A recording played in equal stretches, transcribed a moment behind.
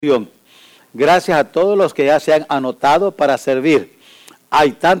Gracias a todos los que ya se han anotado para servir.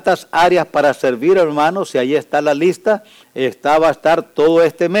 Hay tantas áreas para servir, hermanos, y ahí está la lista. Va a estar todo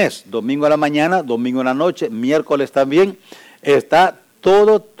este mes, domingo a la mañana, domingo en la noche, miércoles también. Está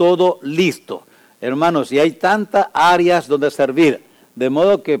todo listo. Hermanos, y hay tantas áreas donde servir. De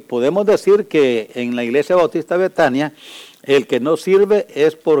modo que podemos decir que en la Iglesia Bautista Betania, el que no sirve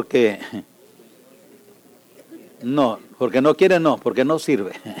es porque... No, porque no quiere, no, porque no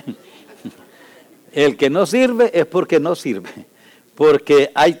sirve. El que no sirve es porque no sirve.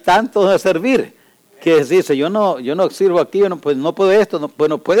 Porque hay tanto de servir que dice, yo no sirvo aquí, pues no puedo esto, no, pues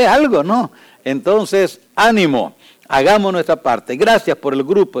no puede algo, ¿no? Entonces, ánimo, hagamos nuestra parte. Gracias por el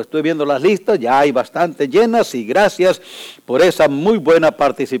grupo, estoy viendo las listas, ya hay bastante llenas y gracias por esa muy buena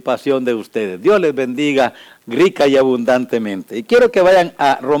participación de ustedes. Dios les bendiga rica y abundantemente. Y quiero que vayan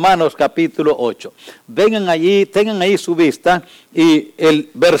a Romanos capítulo 8. Vengan allí, tengan ahí su vista y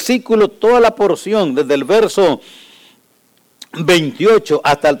el versículo, toda la porción, desde el verso 28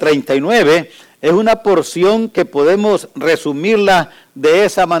 hasta el 39, es una porción que podemos resumirla de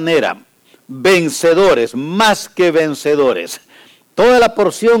esa manera. Vencedores, más que vencedores. Toda la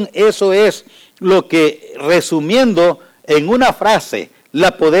porción, eso es lo que, resumiendo en una frase,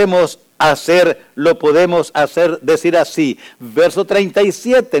 lo podemos hacer decir así. Verso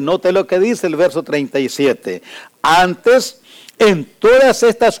 37, note lo que dice el verso 37. Antes, en todas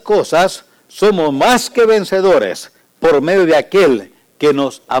estas cosas, somos más que vencedores por medio de aquel que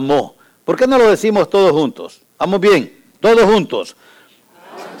nos amó. ¿Por qué no lo decimos todos juntos? Vamos bien, todos juntos.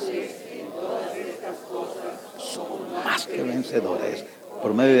 Antes, en todas estas cosas, somos más que vencedores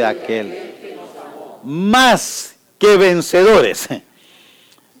por medio de aquel que nos amó. Más que vencedores.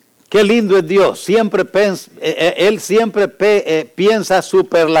 Qué lindo es Dios. Él siempre piensa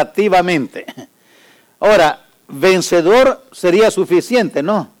superlativamente. Ahora, vencedor sería suficiente,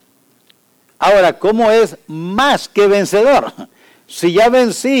 ¿no? Ahora, ¿cómo es más que vencedor? Si ya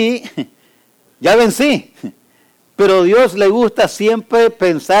vencí. Pero a Dios le gusta siempre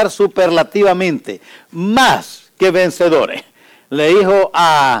pensar superlativamente, más que vencedores. Le dijo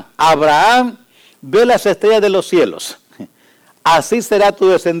a Abraham, ve las estrellas de los cielos, así será tu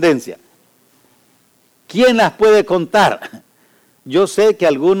descendencia. ¿Quién las puede contar? Yo sé que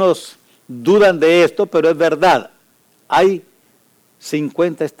algunos dudan de esto, pero es verdad. Hay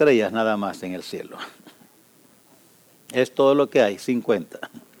 50 estrellas nada más en el cielo. Es todo lo que hay, 50.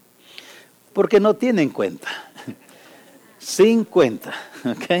 Porque no tienen cuenta. 50,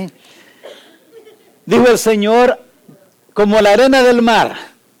 ¿ok? Dijo el Señor, como la arena del mar,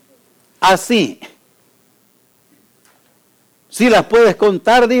 así. Si las puedes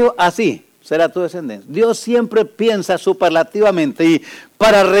contar, dijo, así será tu descendencia. Dios siempre piensa superlativamente y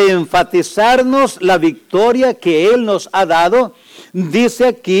para reenfatizarnos la victoria que Él nos ha dado, dice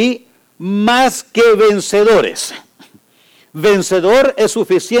aquí, más que vencedores. Vencedor es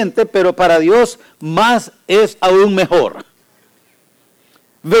suficiente, pero para Dios más es aún mejor.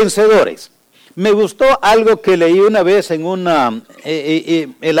 Vencedores. Me gustó algo que leí una vez en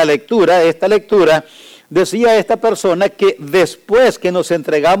la lectura, esta lectura, decía esta persona que después que nos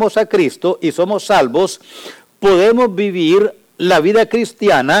entregamos a Cristo y somos salvos, podemos vivir la vida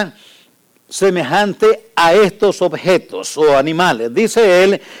cristiana semejante a estos objetos o animales. Dice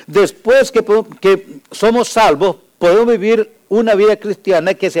él, después que somos salvos, podemos vivir una vida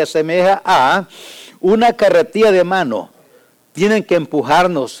cristiana que se asemeja a una carretilla de mano. Tienen que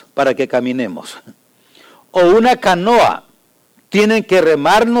empujarnos para que caminemos. O una canoa. Tienen que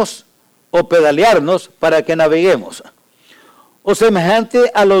remarnos o pedalearnos para que naveguemos. O semejante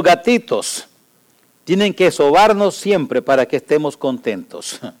a los gatitos. Tienen que sobarnos siempre para que estemos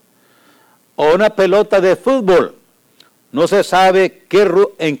contentos. O una pelota de fútbol. No se sabe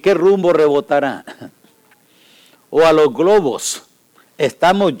en qué rumbo rebotará. O a los globos.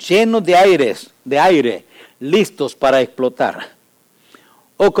 Estamos llenos de aire, listos para explotar.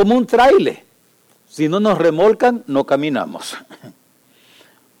 O como un tráiler. Si no nos remolcan, no caminamos.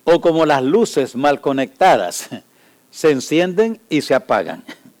 O como las luces mal conectadas, se encienden y se apagan.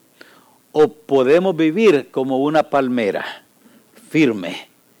 O podemos vivir como una palmera, firme,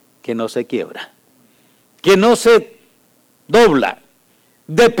 que no se quiebra, que no se dobla,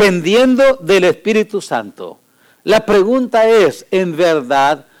 dependiendo del Espíritu Santo. La pregunta es, ¿en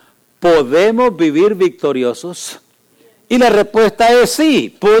verdad podemos vivir victoriosos? Y la respuesta es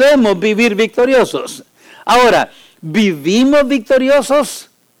sí, podemos vivir victoriosos. Ahora, ¿vivimos victoriosos?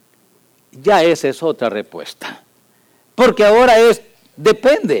 Ya esa es otra respuesta. Porque ahora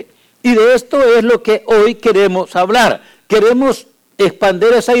depende. Y de esto es lo que hoy queremos hablar. Queremos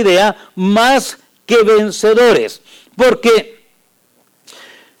expandir esa idea más que vencedores. Porque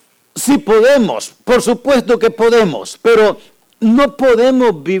Sí podemos, por supuesto que podemos, pero no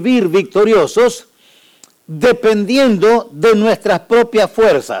podemos vivir victoriosos dependiendo de nuestras propias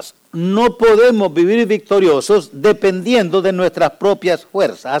fuerzas. No podemos vivir victoriosos dependiendo de nuestras propias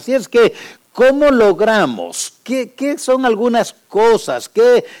fuerzas. Así es que, ¿cómo logramos? ¿Qué son algunas cosas?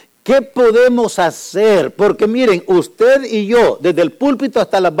 ¿Qué podemos hacer? Porque miren, usted y yo, desde el púlpito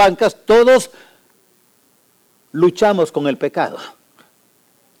hasta las bancas, todos luchamos con el pecado.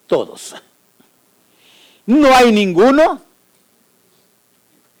 Todos. No hay ninguno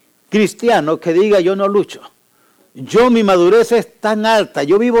cristiano que diga yo no lucho. Mi madurez es tan alta,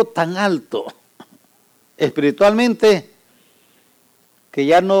 yo vivo tan alto espiritualmente que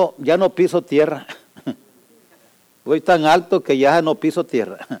ya no piso tierra. Voy tan alto que ya no piso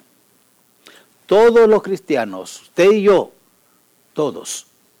tierra. Todos los cristianos, usted y yo, todos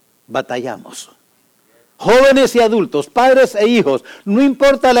batallamos. Jóvenes y adultos, padres e hijos, no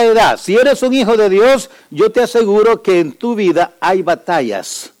importa la edad, si eres un hijo de Dios, yo te aseguro que en tu vida hay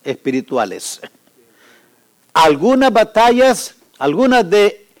batallas espirituales. Algunas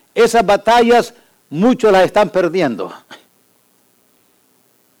de esas batallas, muchos las están perdiendo.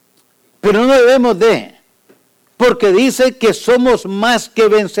 Pero no debemos porque dice que somos más que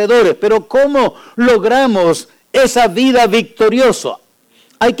vencedores. Pero ¿cómo logramos esa vida victoriosa?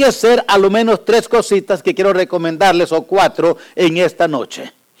 Hay que hacer a lo menos 3 cositas que quiero recomendarles, o 4 en esta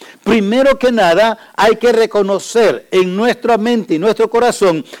noche. Primero que nada, hay que reconocer en nuestra mente y nuestro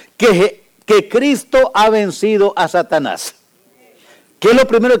corazón que Cristo ha vencido a Satanás. ¿Qué es lo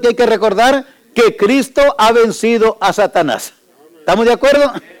primero que hay que recordar? Que Cristo ha vencido a Satanás. ¿Estamos de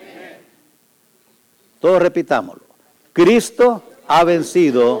acuerdo? Todos repitámoslo. Cristo ha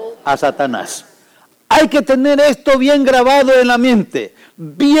vencido a Satanás. Hay que tener esto bien grabado en la mente,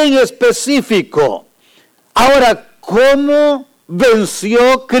 bien específico. Ahora, ¿cómo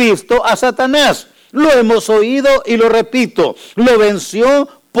venció Cristo a Satanás? Lo hemos oído y lo repito. Lo venció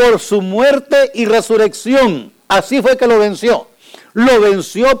por su muerte y resurrección. Así fue que lo venció. Lo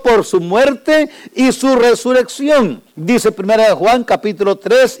venció por su muerte y su resurrección. Dice 1 Juan capítulo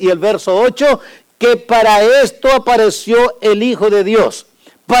 3 y el verso 8, que para esto apareció el Hijo de Dios,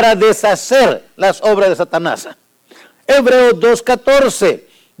 para deshacer las obras de Satanás. Hebreos 2:14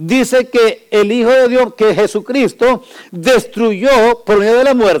 dice que el Hijo de Dios, que Jesucristo, destruyó por medio de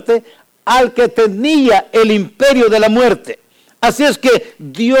la muerte al que tenía el imperio de la muerte. Así es que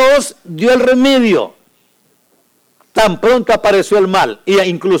Dios dio el remedio. Tan pronto apareció el mal, e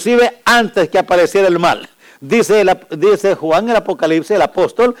inclusive antes que apareciera el mal. Dice Juan en el Apocalipsis, el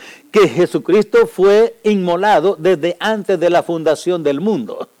apóstol, que Jesucristo fue inmolado desde antes de la fundación del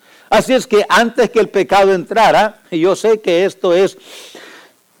mundo. Así es que antes que el pecado entrara, y yo sé que esto es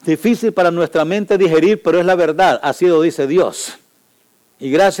difícil para nuestra mente digerir, pero es la verdad, así lo dice Dios.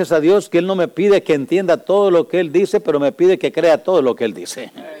 Y gracias a Dios que Él no me pide que entienda todo lo que Él dice, pero me pide que crea todo lo que Él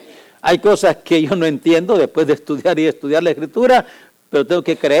dice. Hay cosas que yo no entiendo después de estudiar la Escritura, pero tengo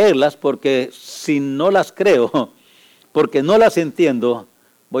que creerlas, porque si no las creo, porque no las entiendo,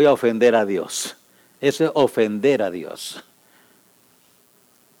 voy a ofender a Dios. Eso es ofender a Dios.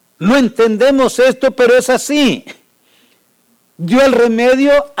 No entendemos esto, pero es así. Dio el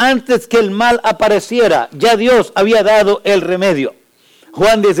remedio antes que el mal apareciera. Ya Dios había dado el remedio.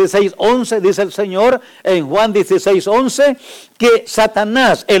 Juan 16:11 dice el Señor en Juan 16:11 que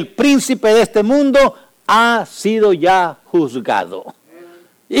Satanás, el príncipe de este mundo, ha sido ya juzgado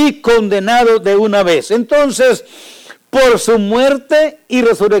y condenado de una vez. Entonces, por su muerte y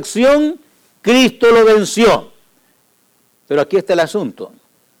resurrección, Cristo lo venció. Pero aquí está el asunto.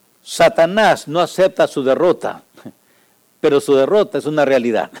 Satanás no acepta su derrota, pero su derrota es una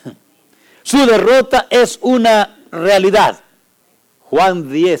realidad. Su derrota es una realidad. Juan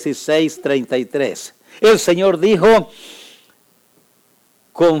 16:33. El Señor dijo,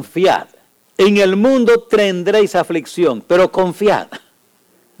 confiad, en el mundo tendréis aflicción, pero confiad,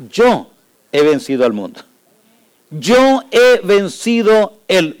 yo he vencido al mundo. Yo he vencido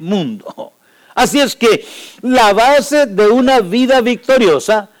el mundo. Así es que la base de una vida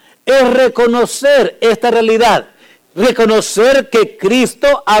victoriosa es reconocer esta realidad, reconocer que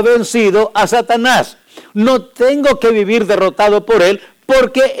Cristo ha vencido a Satanás. No tengo que vivir derrotado por Él,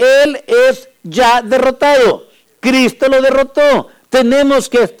 porque Él es ya derrotado. Cristo lo derrotó. Tenemos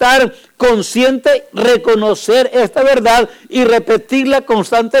que estar conscientes, reconocer esta verdad y repetirla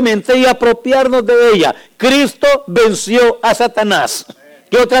constantemente y apropiarnos de ella. Cristo venció a Satanás.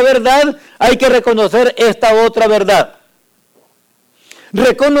 ¿Qué otra verdad? Hay que reconocer esta otra verdad.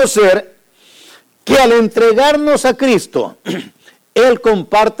 Reconocer que al entregarnos a Cristo, Él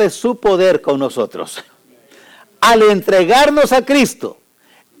comparte su poder con nosotros. Al entregarnos a Cristo,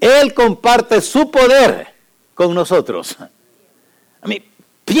 Él comparte su poder con nosotros.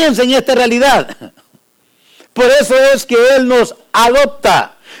 Piensa en esta realidad. Por eso es que Él nos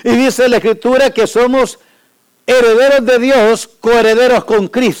adopta. Y dice la Escritura que somos herederos de Dios, coherederos con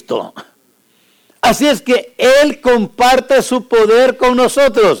Cristo. Así es que Él comparte su poder con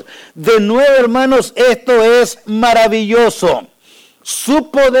nosotros. De nuevo, hermanos, esto es maravilloso.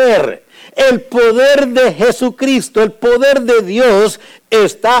 Su poder, el poder de Jesucristo, el poder de Dios,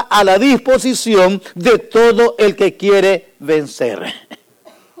 está a la disposición de todo el que quiere vencer.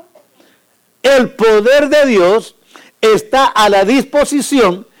 El poder de Dios está a la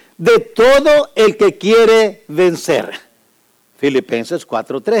disposición de todo el que quiere vencer. Filipenses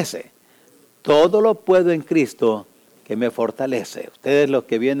 4:13. Todo lo puedo en Cristo que me fortalece. Ustedes los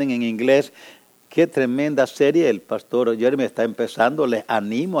que vienen en inglés, qué tremenda serie el pastor Jeremy está empezando. Les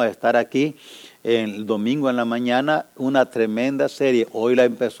animo a estar aquí el domingo en la mañana. Una tremenda serie. Hoy la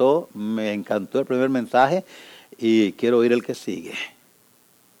empezó, me encantó el primer mensaje y quiero oír el que sigue.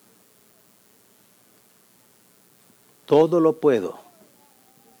 Todo lo puedo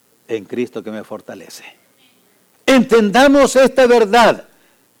en Cristo que me fortalece. Entendamos esta verdad.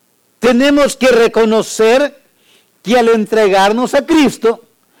 Tenemos que reconocer que al entregarnos a Cristo,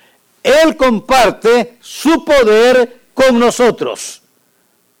 Él comparte su poder con nosotros.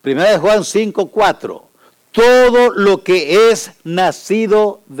 1 Juan 5:4. Todo lo que es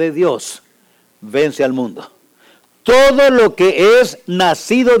nacido de Dios vence al mundo. Todo lo que es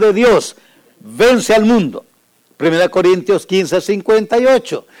nacido de Dios vence al mundo. 1 Corintios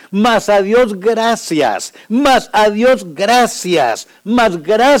 15:58. Mas a Dios gracias, mas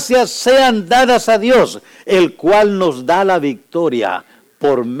gracias sean dadas a Dios, el cual nos da la victoria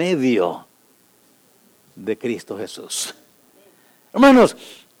por medio de Cristo Jesús. Hermanos,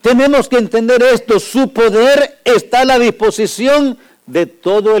 tenemos que entender esto. Su poder está a la disposición de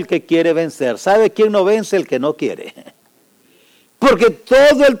todo el que quiere vencer. ¿Sabe quién no vence? El que no quiere. Porque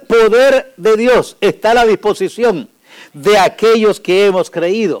todo el poder de Dios está a la disposición de aquellos que hemos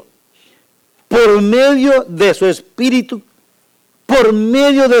creído. Por medio de su Espíritu,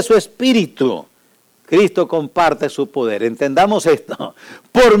 Cristo comparte su poder. Entendamos esto.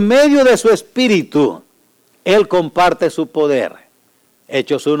 Por medio de su Espíritu, Él comparte su poder.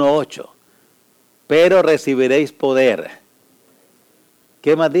 Hechos 1:8. Pero recibiréis poder.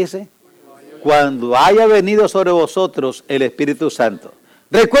 ¿Qué más dice? Cuando haya venido sobre vosotros el Espíritu Santo.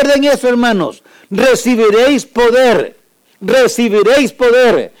 Recuerden eso, hermanos. Recibiréis poder.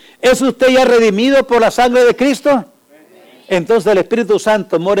 ¿Es usted ya redimido por la sangre de Cristo? Entonces el Espíritu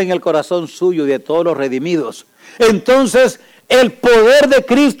Santo mora en el corazón suyo y de todos los redimidos. Entonces el poder de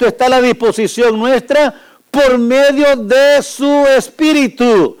Cristo está a la disposición nuestra por medio de su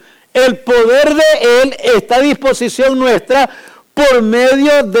Espíritu. El poder de Él está a disposición nuestra por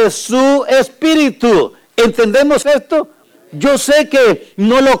medio de su Espíritu. ¿Entendemos esto? Yo sé que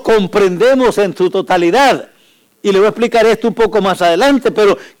no lo comprendemos en su totalidad. Y le voy a explicar esto un poco más adelante,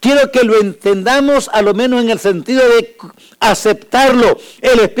 pero quiero que lo entendamos a lo menos en el sentido de aceptarlo.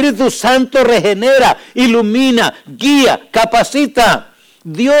 El Espíritu Santo regenera, ilumina, guía, capacita.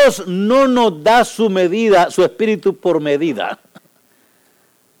 Dios no nos da su medida, su Espíritu por medida.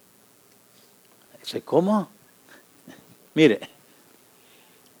 ¿Cómo? Mire,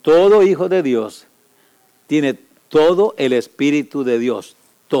 todo hijo de Dios tiene todo el Espíritu de Dios,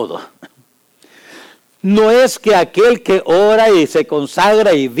 todo. No es que aquel que ora y se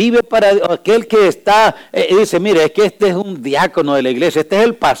consagra y vive para aquel que está, dice, mire, es que este es un diácono de la iglesia, este es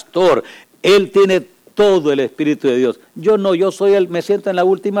el pastor, él tiene todo el Espíritu de Dios. Yo no, me siento en la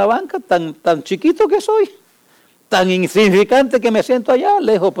última banca, tan chiquito que soy, tan insignificante que me siento allá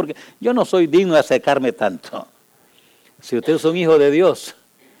lejos, porque yo no soy digno de acercarme tanto. Si usted es un hijo de Dios,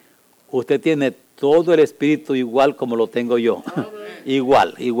 usted tiene todo el Espíritu igual como lo tengo yo.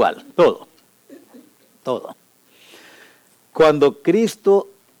 Igual, todo. Cuando Cristo,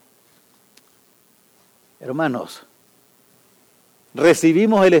 hermanos,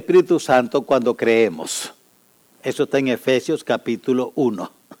 recibimos el Espíritu Santo cuando creemos. Eso está en Efesios capítulo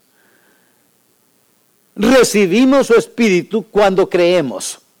 1. Recibimos su Espíritu cuando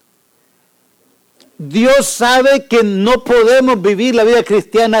creemos. Dios sabe que no podemos vivir la vida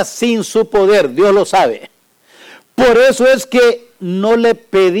cristiana sin su poder. Dios lo sabe. Por eso es que no le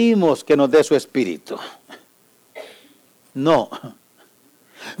pedimos que nos dé su Espíritu. No.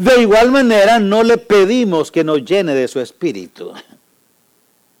 De igual manera, no le pedimos que nos llene de su Espíritu.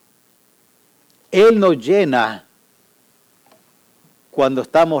 Él nos llena cuando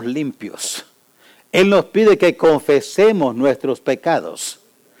estamos limpios. Él nos pide que confesemos nuestros pecados.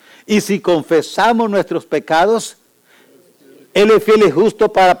 Y si confesamos nuestros pecados, Él es fiel y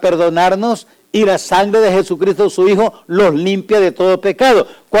justo para perdonarnos y la sangre de Jesucristo su Hijo los limpia de todo pecado.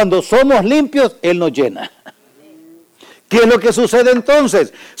 Cuando somos limpios, Él nos llena. ¿Qué es lo que sucede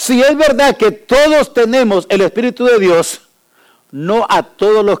entonces? Si es verdad que todos tenemos el Espíritu de Dios, no a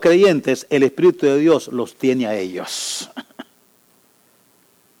todos los creyentes el Espíritu de Dios los tiene a ellos.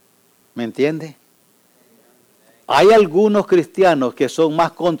 ¿Me entiende? Hay algunos cristianos que son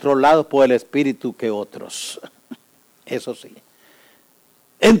más controlados por el Espíritu que otros. Eso sí.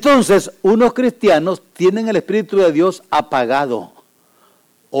 Entonces, unos cristianos tienen el Espíritu de Dios apagado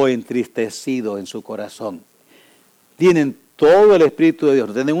o entristecido en su corazón. Tienen todo el Espíritu de Dios.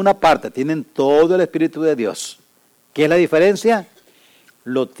 No tienen una parte, tienen todo el Espíritu de Dios. ¿Qué es la diferencia?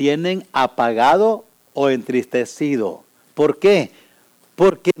 Lo tienen apagado o entristecido. ¿Por qué?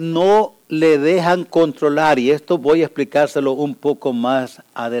 Porque no le dejan controlar, y esto voy a explicárselo un poco más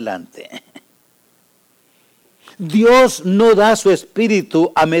adelante. Dios no da su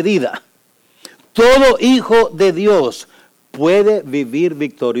espíritu a medida. Todo hijo de Dios puede vivir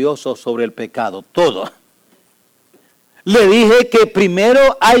victorioso sobre el pecado, todo. Le dije que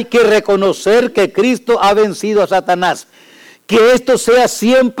primero hay que reconocer que Cristo ha vencido a Satanás. Que esto sea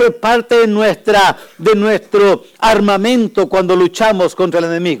siempre parte de nuestro armamento cuando luchamos contra el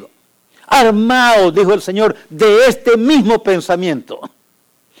enemigo. Armaos, dijo el Señor, de este mismo pensamiento.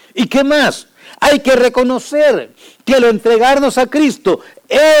 ¿Y qué más? Hay que reconocer que al entregarnos a Cristo,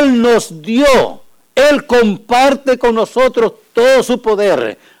 Él nos dio, Él comparte con nosotros todo su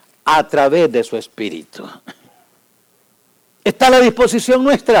poder a través de su Espíritu. Está a la disposición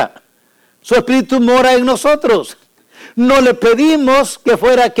nuestra. Su Espíritu mora en nosotros. No le pedimos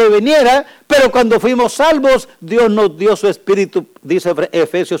que viniera, pero cuando fuimos salvos, Dios nos dio su Espíritu, dice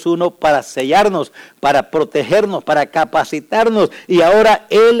Efesios 1, para sellarnos, para protegernos, para capacitarnos. Y ahora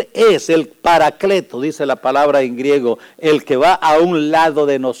Él es el Paracleto, dice la palabra en griego, el que va a un lado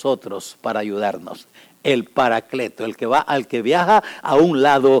de nosotros para ayudarnos. El Paracleto, el que viaja a un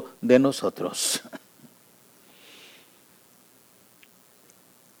lado de nosotros.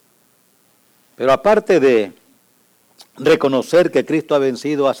 Pero aparte de reconocer que Cristo ha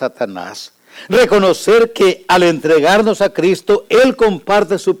vencido a Satanás, reconocer que al entregarnos a Cristo, Él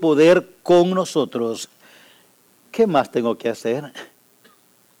comparte su poder con nosotros. ¿Qué más tengo que hacer?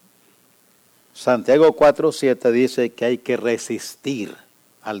 Santiago 4:7 dice que hay que resistir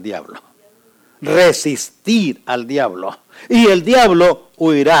al diablo. Resistir al diablo. Y el diablo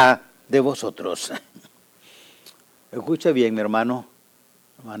huirá de vosotros. Escucha bien, mi hermano.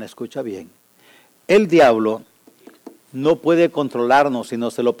 Hermana, escucha bien. El diablo no puede controlarnos si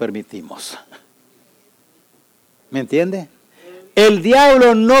no se lo permitimos. ¿Me entiende? El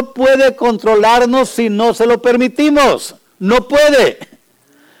diablo no puede controlarnos si no se lo permitimos. No puede.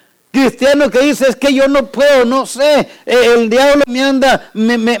 Cristiano que dice, es que yo no puedo, no sé, el diablo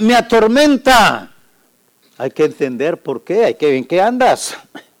me atormenta. Hay que entender por qué, ¿en qué andas?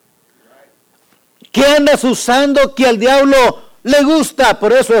 ¿Qué andas usando que al diablo le gusta?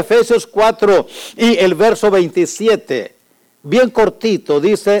 Por eso Efesios 4 y el verso 27, bien cortito,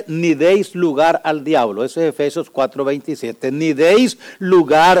 dice, ni deis lugar al diablo. Eso es Efesios 4, 27, ni deis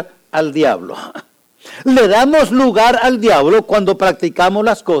lugar al diablo. Le damos lugar al diablo cuando practicamos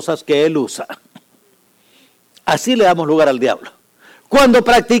las cosas que él usa. Así le damos lugar al diablo. Cuando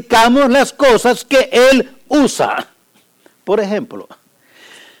practicamos las cosas que él usa. Por ejemplo,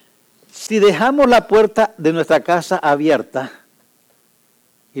 si dejamos la puerta de nuestra casa abierta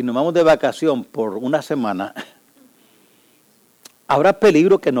y nos vamos de vacación por una semana, ¿habrá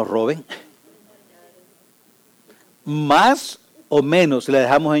peligro que nos roben? Más o menos si la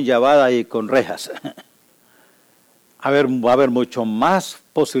dejamos enllavada y con rejas. Va a haber mucho más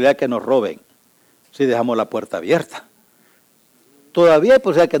posibilidad que nos roben si dejamos la puerta abierta. Todavía hay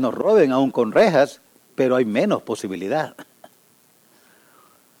posibilidad que nos roben aún con rejas, pero hay menos posibilidad.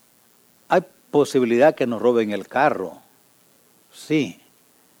 Hay posibilidad que nos roben el carro. Sí,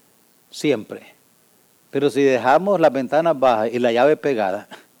 siempre. Pero si dejamos las ventanas bajas y la llave pegada,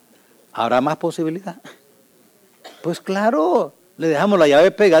 ¿habrá más posibilidad? Pues claro, le dejamos la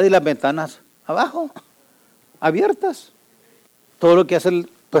llave pegada y las ventanas abajo, abiertas. Todo lo que hace,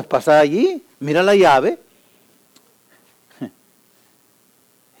 pues pasar allí, mira la llave.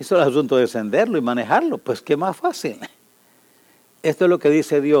 Eso es el asunto de encenderlo y manejarlo, pues qué más fácil. Esto es lo que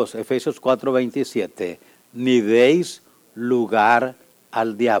dice Dios, Efesios 4, 27, ni deis lugar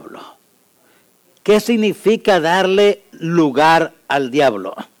al diablo. ¿Qué significa darle lugar al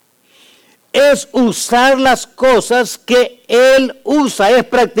diablo? Es usar las cosas que él usa, es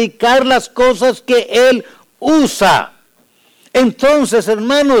practicar las cosas que él usa. Entonces,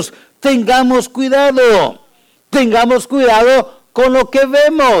 hermanos, tengamos cuidado. Tengamos cuidado con lo que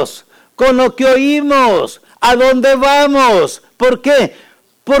vemos, con lo que oímos, a dónde vamos. ¿Por qué?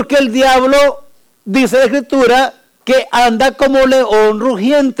 Porque el diablo, dice la Escritura, que anda como león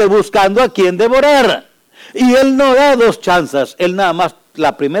rugiente buscando a quien devorar. Y él no da dos chances, él nada más,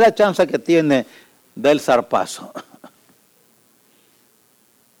 la primera chance que tiene, da el zarpazo.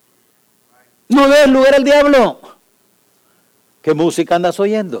 No des lugar al diablo. ¿Qué música andas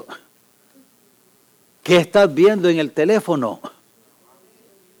oyendo? ¿Qué estás viendo en el teléfono?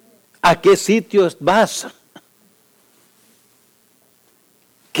 ¿A qué sitios vas?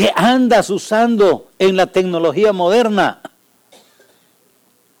 ¿Qué andas usando en la tecnología moderna?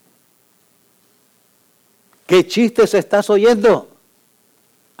 ¿Qué chistes estás oyendo?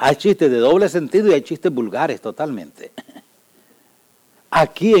 Hay chistes de doble sentido y hay chistes vulgares totalmente.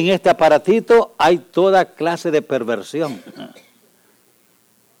 Aquí en este aparatito hay toda clase de perversión.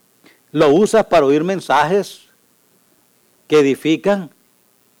 ¿Lo usas para oír mensajes que edifican?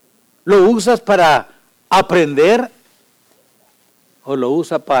 ¿Lo usas para aprender? ¿O lo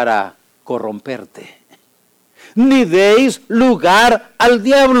usas para corromperte? Ni deis lugar al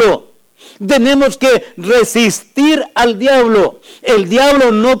diablo. Tenemos que resistir al diablo. El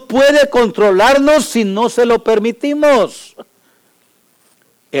diablo no puede controlarnos si no se lo permitimos.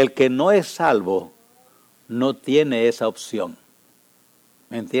 El que no es salvo no tiene esa opción.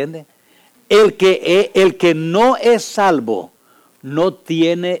 ¿Me entiende? El que no es salvo no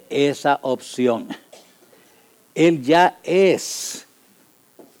tiene esa opción. Él ya es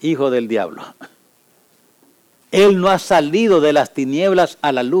hijo del diablo. Él no ha salido de las tinieblas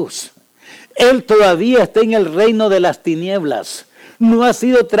a la luz. Él todavía está en el reino de las tinieblas. No ha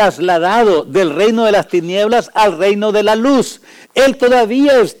sido trasladado del reino de las tinieblas al reino de la luz. Él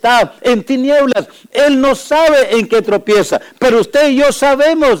todavía está en tinieblas. Él no sabe en qué tropieza. Pero usted y yo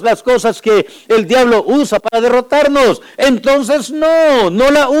sabemos las cosas que el diablo usa para derrotarnos. Entonces no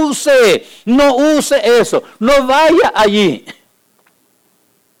la use. No use eso. No vaya allí.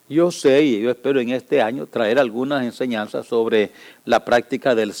 Yo sé y yo espero en este año traer algunas enseñanzas sobre la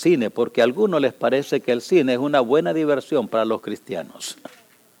práctica del cine, porque a algunos les parece que el cine es una buena diversión para los cristianos.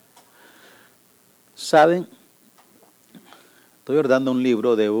 ¿Saben? Estoy dando un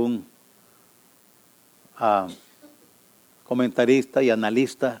libro de un comentarista y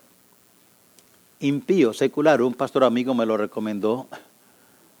analista impío, secular. Un pastor amigo me lo recomendó.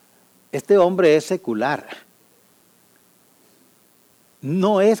 Este hombre es secular.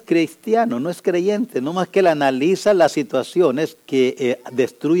 No es cristiano, no es creyente, no más que él analiza las situaciones que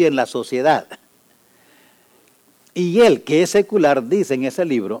destruyen la sociedad. Y él, que es secular, dice en ese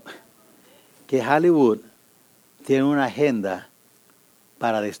libro que Hollywood tiene una agenda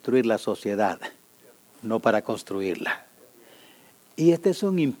para destruir la sociedad, no para construirla. Y este es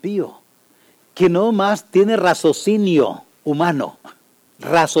un impío que no más tiene raciocinio humano.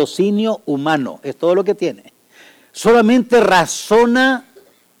 Raciocinio humano, es todo lo que tiene. Solamente razona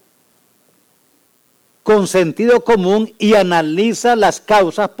con sentido común y analiza las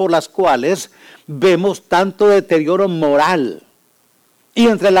causas por las cuales vemos tanto deterioro moral. Y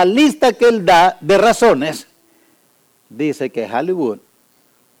entre la lista que él da de razones, dice que Hollywood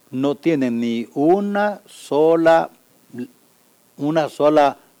no tiene ni una sola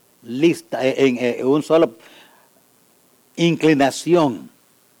lista, una sola inclinación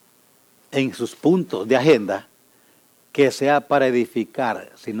en sus puntos de agenda que sea para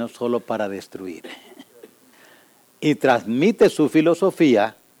edificar, sino solo para destruir. Y transmite su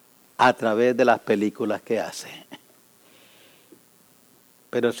filosofía a través de las películas que hace.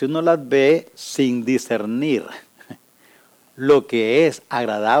 Pero si uno las ve sin discernir lo que es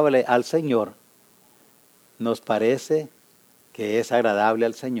agradable al Señor, nos parece que es agradable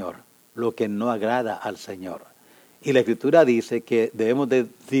al Señor lo que no agrada al Señor. Y la Escritura dice que debemos de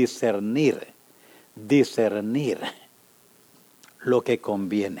discernir lo que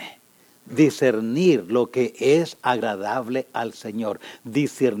conviene, discernir lo que es agradable al Señor,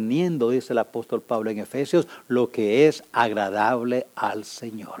 discerniendo, dice el apóstol Pablo en Efesios, lo que es agradable al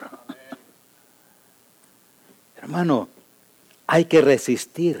Señor. Hermano, hay que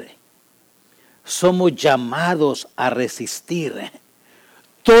resistir. Somos llamados a resistir.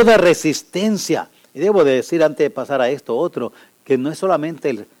 Toda resistencia, y debo de decir antes de pasar a esto otro, que no es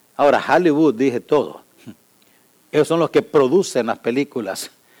solamente ahora Hollywood, dije todo. Ellos son los que producen las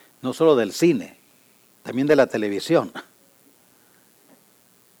películas, no solo del cine, también de la televisión.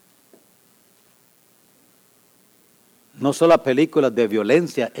 No solo películas de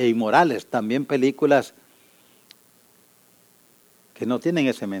violencia e inmorales, también películas que no tienen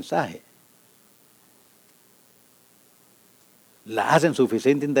ese mensaje. Las hacen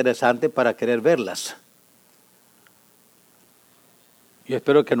suficientemente interesantes para querer verlas. Yo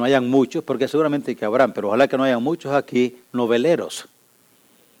espero que no hayan muchos, porque seguramente que habrán, pero ojalá que no hayan muchos aquí noveleros.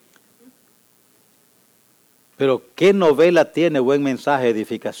 Pero ¿qué novela tiene buen mensaje de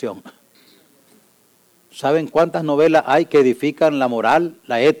edificación? ¿Saben cuántas novelas hay que edifican la moral,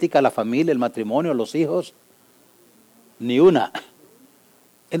 la ética, la familia, el matrimonio, los hijos? Ni una.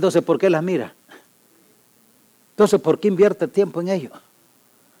 Entonces, ¿por qué las mira? Entonces, ¿por qué invierte tiempo en ello?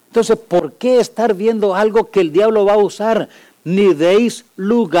 Entonces, ¿por qué estar viendo algo que el diablo va a usar? Ni deis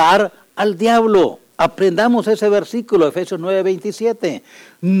lugar al diablo. Aprendamos ese versículo, Efesios 9:27.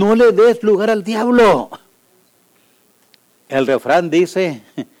 No le des lugar al diablo. El refrán dice,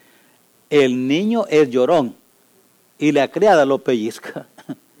 el niño es llorón y la criada lo pellizca.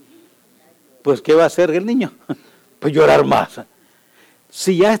 Pues, ¿qué va a hacer el niño? Pues llorar más.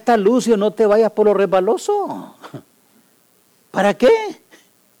 Si ya está Lucio, no te vayas por lo resbaloso. ¿Para qué?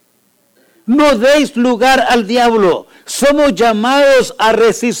 No deis lugar al diablo. Somos llamados a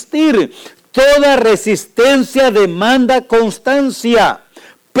resistir. Toda resistencia demanda constancia,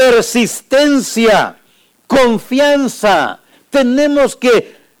 persistencia, confianza. Tenemos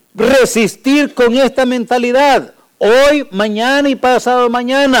que resistir con esta mentalidad. Hoy, mañana y pasado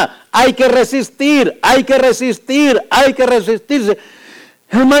mañana hay que resistir, hay que resistir, hay que resistirse.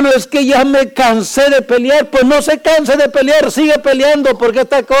 Hermano, es que ya me cansé de pelear. Pues no se canse de pelear, sigue peleando, porque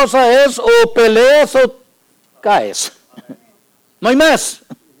esta cosa es o peleas o caes. No hay más.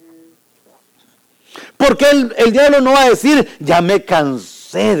 Porque el diablo no va a decir, ya me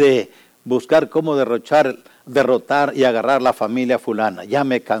cansé de buscar cómo derrotar y agarrar la familia fulana. Ya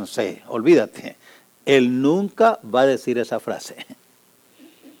me cansé, olvídate. Él nunca va a decir esa frase.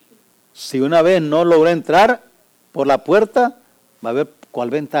 Si una vez no logró entrar por la puerta, va a ver cuál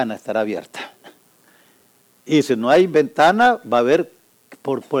ventana estará abierta. Y si no hay ventana, va a ver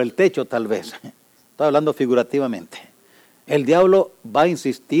por el techo tal vez. Estoy hablando figurativamente. El diablo va a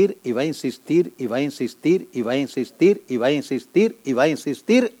insistir y va a insistir y va a insistir y va a insistir y va a insistir y va a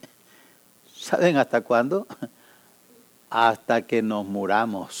insistir. ¿Saben hasta cuándo? Hasta que nos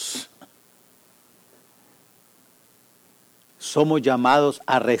muramos. Somos llamados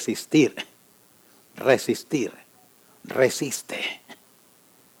a resistir. Resistir. Resiste.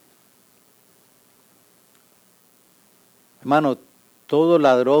 Hermano, todo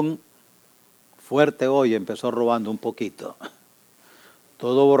ladrón fuerte hoy empezó robando un poquito.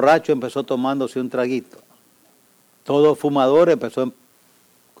 Todo borracho empezó tomándose un traguito. Todo fumador empezó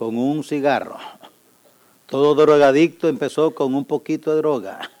con un cigarro. Todo drogadicto empezó con un poquito de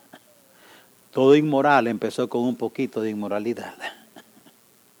droga. Todo inmoral empezó con un poquito de inmoralidad.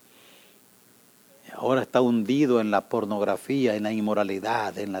 Ahora está hundido en la pornografía, en la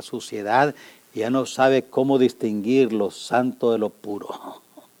inmoralidad, en la suciedad, y ya no sabe cómo distinguir lo santo de lo puro.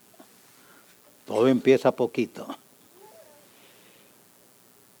 Todo empieza poquito.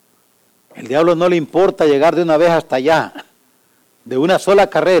 El diablo no le importa llegar de una vez hasta allá, de una sola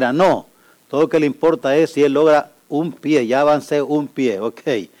carrera, no. Todo lo que le importa es si él logra un pie, ya avancé un pie, ok,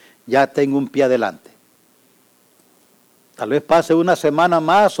 ya tengo un pie adelante. Tal vez pase una semana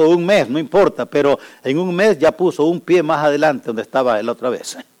más o un mes, no importa, pero en un mes ya puso un pie más adelante donde estaba la otra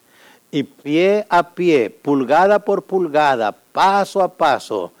vez. Y pie a pie, pulgada por pulgada, paso a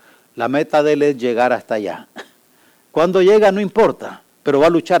paso, la meta de él es llegar hasta allá. Cuando llega no importa, pero va a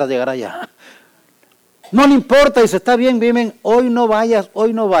luchar a llegar allá. No le importa, dice, está bien, bien, hoy no vayas.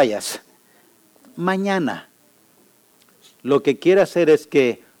 Mañana. Lo que quiere hacer es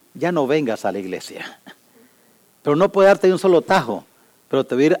que ya no vengas a la iglesia. Pero no puede darte de un solo tajo, pero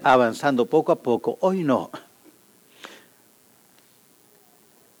te va a ir avanzando poco a poco. Hoy no.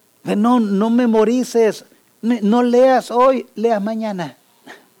 No memorices, no leas hoy, leas mañana.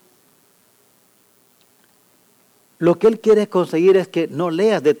 Lo que él quiere conseguir es que no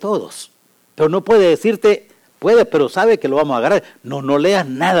leas de todos. Pero no puede decirte, puede, pero sabe que lo vamos a agarrar. No leas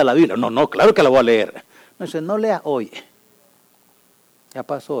nada de la Biblia. No, claro que la voy a leer. No dice, no leas hoy. Ya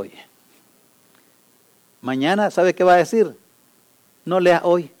pasó hoy. Mañana, ¿sabe qué va a decir? No leas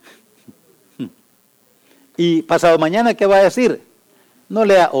hoy. Y pasado mañana, ¿qué va a decir? No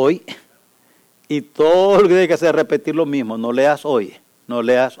leas hoy. Y todo lo que tiene que hacer es repetir lo mismo. No leas hoy, no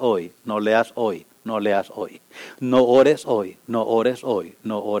leas hoy, no leas hoy, no leas hoy. No ores hoy, no ores hoy,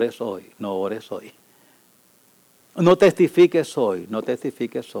 no ores hoy, no ores hoy. No testifiques hoy, no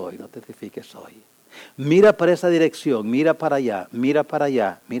testifiques hoy, no testifiques hoy. Mira para esa dirección, mira para allá, mira para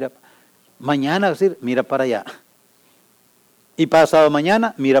allá, mira. Mañana decir, mira para allá. Y pasado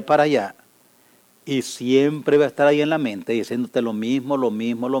mañana, mira para allá. Y siempre va a estar ahí en la mente diciéndote lo mismo,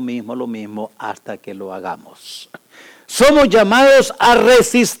 hasta que lo hagamos. Somos llamados a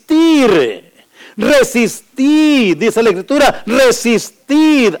resistir. Resistid, dice la Escritura,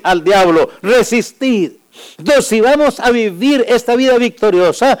 resistid al diablo, resistid. Entonces, si vamos a vivir esta vida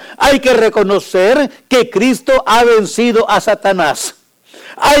victoriosa, hay que reconocer que Cristo ha vencido a Satanás.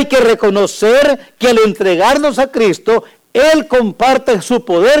 Hay que reconocer que al entregarnos a Cristo, Él comparte su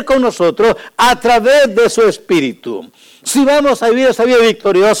poder con nosotros a través de su Espíritu. Si vamos a vivir esa vida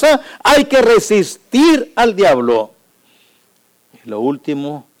victoriosa, hay que resistir al diablo. Y lo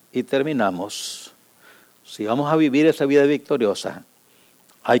último, y terminamos. Si vamos a vivir esa vida victoriosa,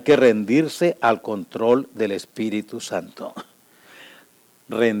 hay que rendirse al control del Espíritu Santo.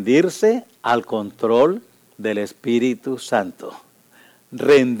 Rendirse al control del Espíritu Santo.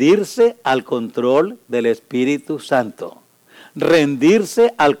 Rendirse al control del Espíritu Santo.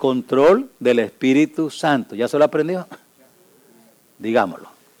 Rendirse al control del Espíritu Santo. ¿Ya se lo aprendió? Digámoslo.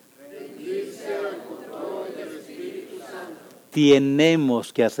 Rendirse al control del Espíritu Santo.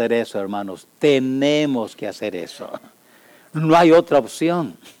 Tenemos que hacer eso, hermanos. Tenemos que hacer eso. No hay otra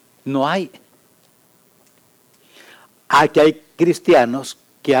opción. No hay. Aquí hay cristianos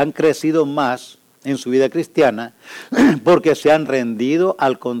que han crecido más en su vida cristiana porque se han rendido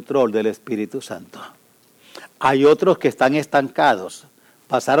al control del Espíritu Santo. Hay otros que están estancados.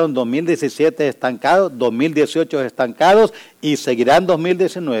 Pasaron 2017 estancados, 2018 estancados y seguirán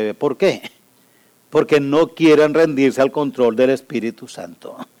 2019. ¿Por qué? Porque no quieren rendirse al control del Espíritu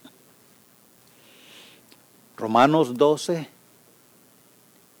Santo. Romanos 12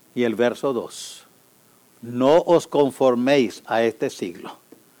 y el verso 2. No os conforméis a este siglo,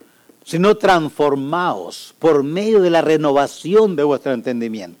 sino transformaos por medio de la renovación de vuestro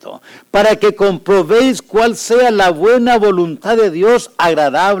entendimiento, para que comprobéis cuál sea la buena voluntad de Dios,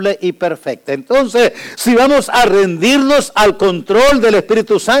 agradable y perfecta. Entonces, si vamos a rendirnos al control del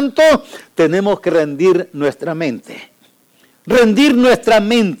Espíritu Santo, tenemos que rendir nuestra mente. Rendir nuestra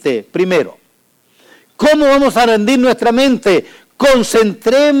mente primero. ¿Cómo vamos a rendir nuestra mente?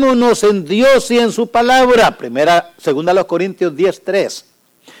 Concentrémonos en Dios y en su palabra. Segunda los Corintios 10:3.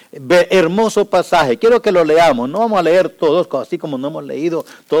 Hermoso pasaje, quiero que lo leamos. No vamos a leer todos, así como no hemos leído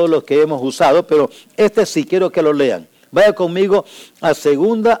todos los que hemos usado, pero este sí quiero que lo lean. Vaya conmigo a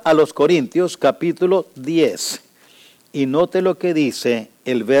segunda a los Corintios, capítulo 10. Y note lo que dice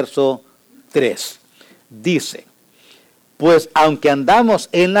el verso 3. Dice, pues aunque andamos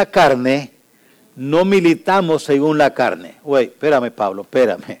en la carne, no militamos según la carne. Espérame, Pablo,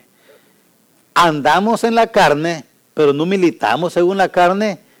 espérame. Andamos en la carne, pero no militamos según la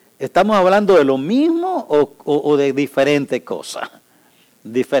carne. ¿Estamos hablando de lo mismo o de diferente cosa?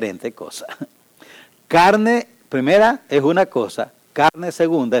 Diferente cosa. Carne primera es una cosa, carne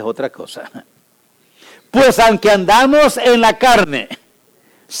segunda es otra cosa. Pues aunque andamos en la carne,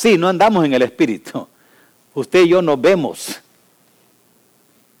 sí, no andamos en el Espíritu. Usted y yo nos vemos.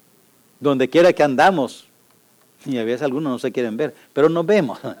 Donde quiera que andamos, y a veces algunos no se quieren ver, pero nos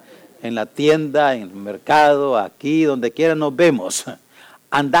vemos. En la tienda, en el mercado, aquí, donde quiera nos vemos.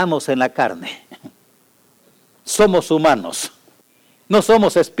 Andamos en la carne. Somos humanos. No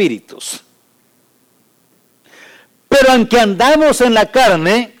somos espíritus. Pero aunque andamos en la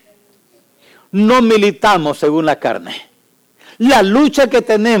carne, no militamos según la carne. La lucha que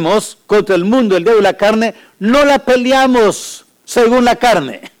tenemos contra el mundo, el diablo y la carne, no la peleamos según la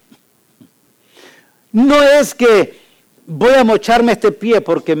carne. No es que voy a mocharme este pie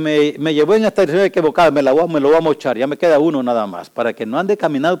porque me llevó en esta dirección equivocada, me lo voy a mochar, ya me queda uno nada más, para que no ande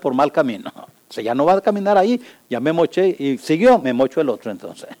caminando por mal camino. O sea, ya no va a caminar ahí, ya me moché y siguió, me mocho el otro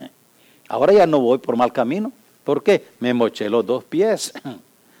entonces. Ahora ya no voy por mal camino. ¿Por qué? Me moché los dos pies.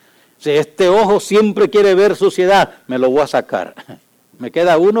 Si este ojo siempre quiere ver suciedad, me lo voy a sacar. Me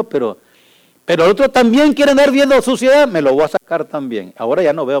queda uno, pero el otro también quiere andar viendo suciedad, me lo voy a sacar también. Ahora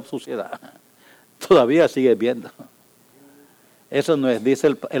ya no veo suciedad. Todavía sigue viendo. Eso no es,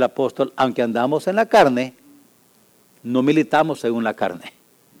 dice el apóstol, aunque andamos en la carne, no militamos según la carne.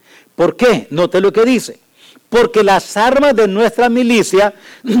 ¿Por qué? Note lo que dice. Porque las armas de nuestra milicia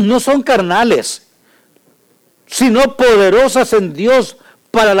no son carnales, sino poderosas en Dios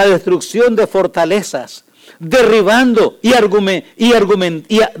para la destrucción de fortalezas, derribando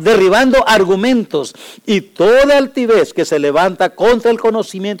derribando argumentos y toda altivez que se levanta contra el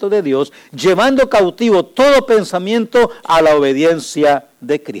conocimiento de Dios, llevando cautivo todo pensamiento a la obediencia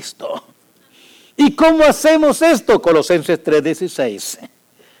de Cristo. ¿Y cómo hacemos esto? Colosenses 3:16.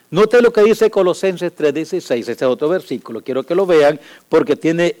 Note lo que dice Colosenses 3:16, este es otro versículo, quiero que lo vean, porque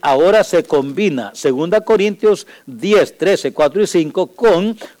ahora se combina 2 Corintios 10, 13, 4 y 5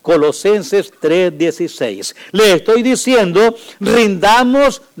 con Colosenses 3:16. Le estoy diciendo,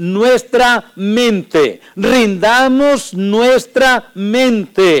 rindamos nuestra mente, rindamos nuestra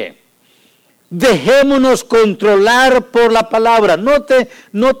mente. Dejémonos controlar por la palabra. Note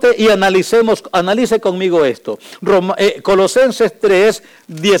y analice conmigo esto. Colosenses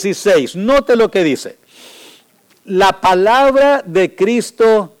 3:16. Note lo que dice. La palabra de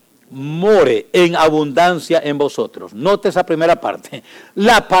Cristo more en abundancia en vosotros. Note esa primera parte.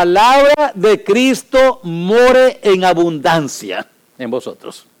 La palabra de Cristo more en abundancia en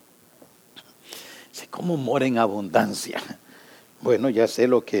vosotros. ¿Cómo more en abundancia? Bueno, ya sé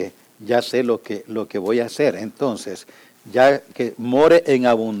lo que voy a hacer. Entonces, ya que more en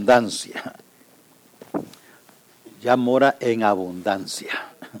abundancia. Ya mora en abundancia.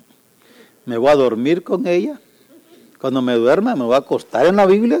 ¿Me voy a dormir con ella? Cuando me duerma, me voy a acostar en la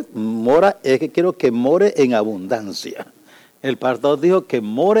Biblia. Es que quiero que more en abundancia. El pastor dijo que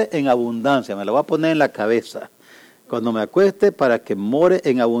more en abundancia. Me lo voy a poner en la cabeza. Cuando me acueste, para que more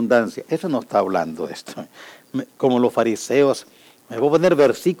en abundancia. Eso no está hablando de esto. Como los fariseos, me voy a poner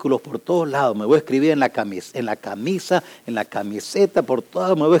versículos por todos lados. Me voy a escribir en la camisa, en la camiseta, por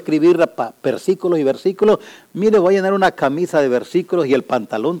todos. Me voy a escribir versículos y versículos. Mire, voy a llenar una camisa de versículos y el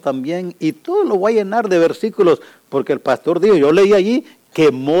pantalón también. Y todo lo voy a llenar de versículos. Porque el pastor dijo, yo leí allí,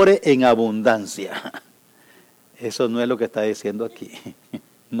 que more en abundancia. Eso no es lo que está diciendo aquí.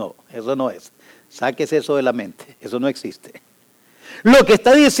 No, eso no es. Sáquese eso de la mente. Eso no existe. Lo que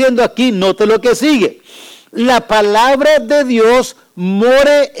está diciendo aquí, note lo que sigue. La palabra de Dios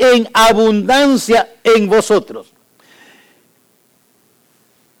more en abundancia en vosotros.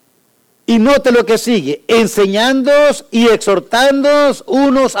 Y note lo que sigue. Enseñándoos y exhortándoos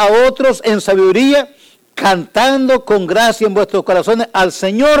unos a otros en sabiduría, cantando con gracia en vuestros corazones al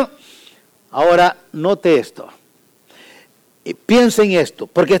Señor. Ahora, note esto. Y piense en esto,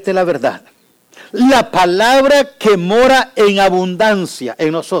 porque esta es la verdad. La palabra que mora en abundancia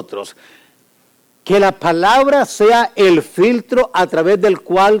en nosotros. Que la palabra sea el filtro a través del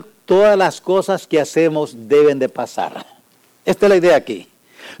cual todas las cosas que hacemos deben de pasar. Esta es la idea aquí.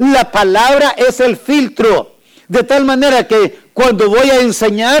 La palabra es el filtro. De tal manera que cuando voy a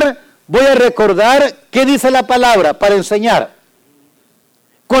enseñar, voy a recordar qué dice la palabra para enseñar.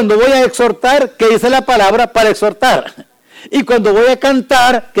 Cuando voy a exhortar, qué dice la palabra para exhortar. Y cuando voy a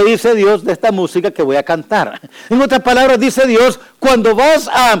cantar, ¿qué dice Dios de esta música que voy a cantar? En otras palabras, dice Dios, cuando vas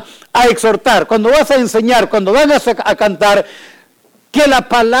a exhortar, cuando vas a enseñar, cuando vas a cantar, que la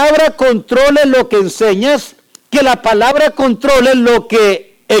palabra controle lo que enseñas, que la palabra controle lo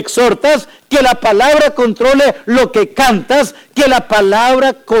que exhortas, que la palabra controle lo que cantas, que la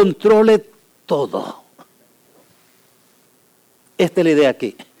palabra controle todo. Esta es la idea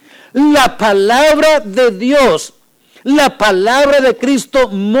aquí. La palabra de Dios, la palabra de Cristo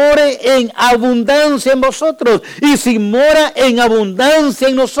more en abundancia en vosotros. Y si mora en abundancia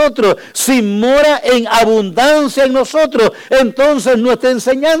en nosotros, si mora en abundancia en nosotros, entonces nuestra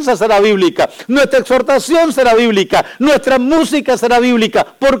enseñanza será bíblica, nuestra exhortación será bíblica, nuestra música será bíblica.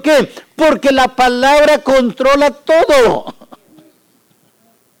 ¿Por qué? Porque la palabra controla todo.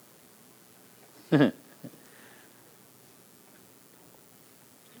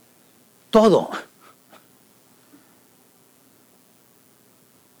 Todo.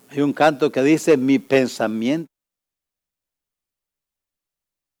 Hay un canto que dice, mi pensamiento.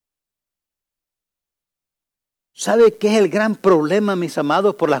 ¿Sabe qué es el gran problema, mis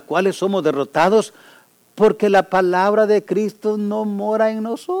amados, por las cuales somos derrotados? Porque la palabra de Cristo no mora en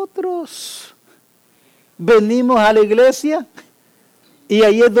nosotros. Venimos a la iglesia y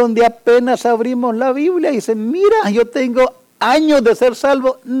ahí es donde apenas abrimos la Biblia y dicen, mira, yo tengo años de ser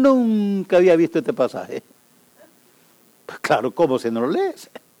salvo, nunca había visto este pasaje. Pues claro, ¿cómo si no lo lees?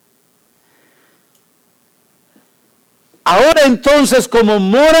 Ahora entonces, como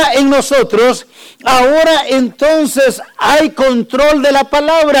mora en nosotros, ahora entonces hay control de la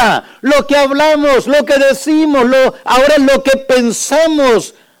palabra. Lo que hablamos, lo que decimos, ahora lo que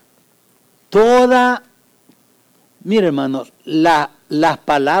pensamos. Mire hermanos, las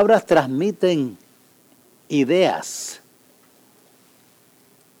palabras transmiten ideas.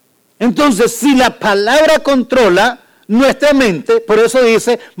 Entonces, si la palabra controla nuestra mente, por eso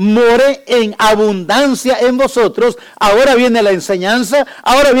dice, more en abundancia en vosotros. Ahora viene la enseñanza,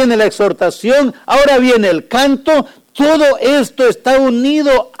 ahora viene la exhortación, ahora viene el canto. Todo esto está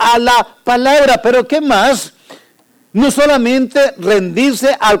unido a la palabra. Pero ¿qué más? No solamente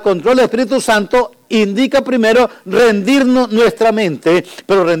rendirse al control del Espíritu Santo, indica primero rendirnos nuestra mente,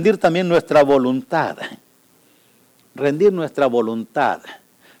 pero rendir también nuestra voluntad. Rendir nuestra voluntad.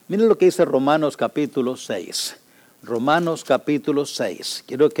 Miren lo que dice Romanos capítulo 6. Romanos capítulo 6.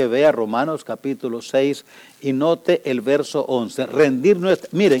 Quiero que vea Romanos capítulo 6 y note el verso 11. Rendir nuestra...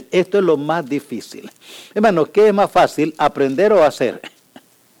 Miren, esto es lo más difícil. Hermanos, ¿qué es más fácil, aprender o hacer?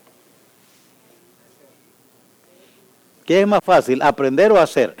 ¿Qué es más fácil, aprender o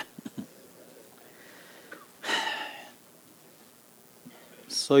hacer?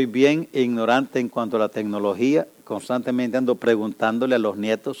 Soy bien ignorante en cuanto a la tecnología. Constantemente ando preguntándole a los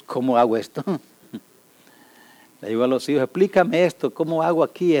nietos, ¿cómo hago esto? Le digo a los hijos, explícame esto, ¿cómo hago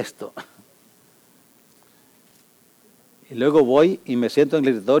aquí esto? Y luego voy y me siento en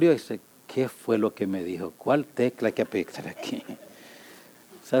el escritorio y dice, ¿qué fue lo que me dijo? ¿Cuál tecla hay que apretar aquí?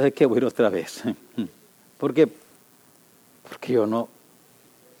 ¿Sabe qué? Voy a ir otra vez. Porque yo no...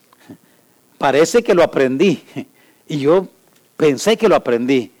 Parece que lo aprendí. Y yo pensé que lo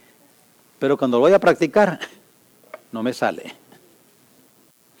aprendí. Pero cuando lo voy a practicar, no me sale.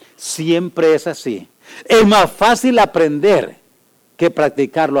 Siempre es así. Es más fácil aprender que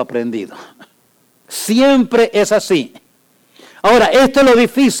practicar lo aprendido. Siempre es así. Ahora, esto es lo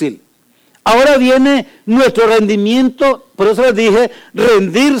difícil. Ahora viene nuestro rendimiento, por eso les dije,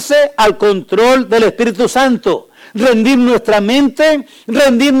 rendirse al control del Espíritu Santo. Rendir nuestra mente,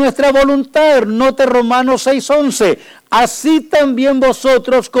 rendir nuestra voluntad. Note Romanos 6:11. Así también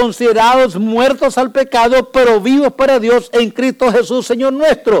vosotros, considerados muertos al pecado, pero vivos para Dios en Cristo Jesús, Señor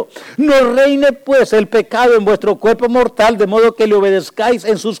nuestro. No reine pues el pecado en vuestro cuerpo mortal, de modo que le obedezcáis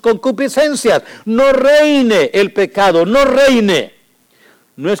en sus concupiscencias. No reine el pecado, no reine.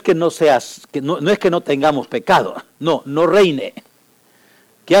 No es que no seas, no es que no tengamos pecado, no reine.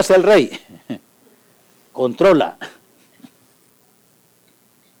 ¿Qué hace el rey? Controla.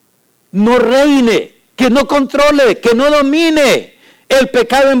 No reine, que no controle, que no domine el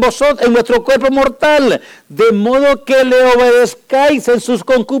pecado en vosotros, en vuestro cuerpo mortal, de modo que le obedezcáis en sus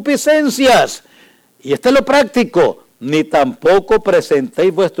concupiscencias. Y este es lo práctico. Ni tampoco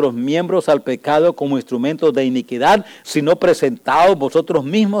presentéis vuestros miembros al pecado como instrumentos de iniquidad, sino presentaos vosotros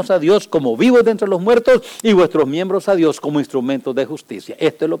mismos a Dios como vivos de entre los muertos y vuestros miembros a Dios como instrumentos de justicia.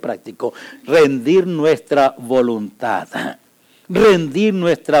 Esto es lo práctico. Rendir nuestra voluntad. Rendir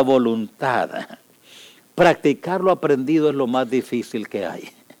nuestra voluntad. Practicar lo aprendido es lo más difícil que hay.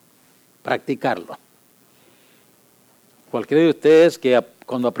 Practicarlo. Cualquiera de ustedes que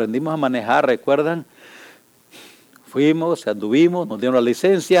cuando aprendimos a manejar, ¿recuerdan? Fuimos, anduvimos, nos dieron la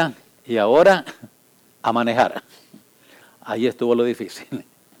licencia y ahora a manejar. Ahí estuvo lo difícil.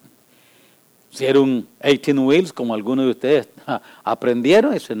 Si era un 18 wheels, como algunos de ustedes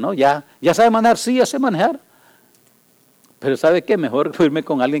aprendieron, dicen, no, ya sabe manejar, sí, ya sé manejar. Pero ¿sabe qué? Mejor irme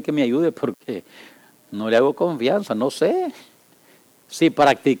con alguien que me ayude porque no le hago confianza, no sé. Sí,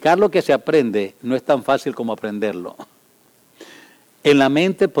 practicar lo que se aprende no es tan fácil como aprenderlo. En la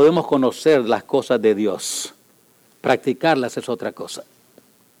mente podemos conocer las cosas de Dios. Practicarlas es otra cosa.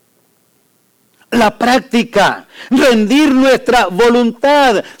 La práctica, rendir nuestra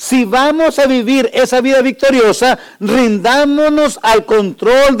voluntad. Si vamos a vivir esa vida victoriosa, rindámonos al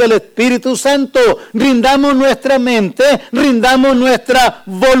control del Espíritu Santo. Rindamos nuestra mente, rindamos nuestra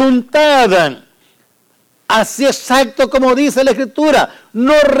voluntad. Así exacto como dice la Escritura,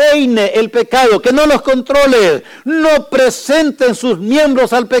 no reine el pecado, que no los controle, no presenten sus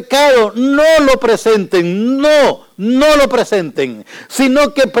miembros al pecado, no lo presenten, no lo presenten,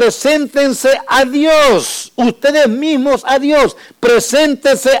 sino que preséntense a Dios, ustedes mismos a Dios,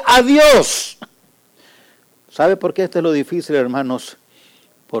 preséntense a Dios. ¿Sabe por qué esto es lo difícil, hermanos?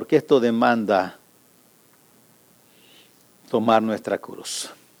 Porque esto demanda tomar nuestra cruz.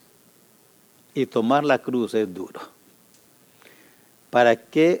 Y tomar la cruz es duro. ¿Para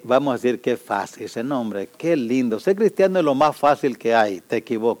qué vamos a decir que es fácil? Ese nombre, qué lindo. Ser cristiano es lo más fácil que hay. Te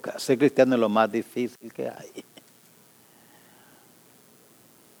equivocas. Ser cristiano es lo más difícil que hay.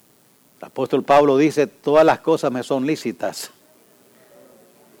 El apóstol Pablo dice, todas las cosas me son lícitas,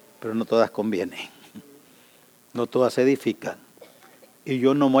 pero no todas convienen. No todas se edifican. Y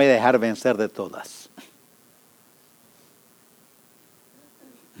yo no me voy a dejar vencer de todas.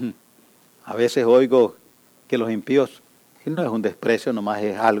 A veces oigo que los impíos, y no es un desprecio, nomás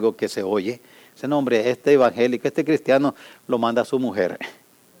es algo que se oye. Ese nombre, este evangélico, este cristiano lo manda a su mujer.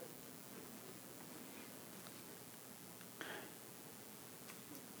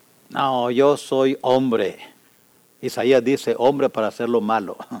 No, yo soy hombre. Isaías dice, hombre para hacer lo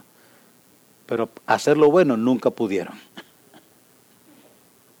malo. Pero hacer lo bueno nunca pudieron.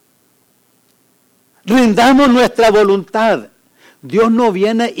 Rindamos nuestra voluntad. Dios no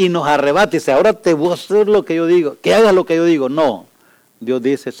viene y nos arrebata y dice, ahora te voy a hacer lo que yo digo, que hagas lo que yo digo. No, Dios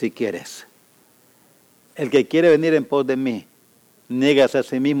dice, si quieres. El que quiere venir en pos de mí, niégase a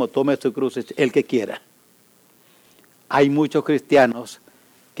sí mismo, tome su cruz, el que quiera. Hay muchos cristianos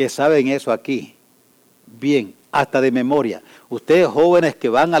que saben eso aquí, bien, hasta de memoria. Ustedes jóvenes que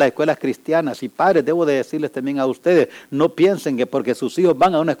van a las escuelas cristianas y padres, debo de decirles también a ustedes, no piensen que porque sus hijos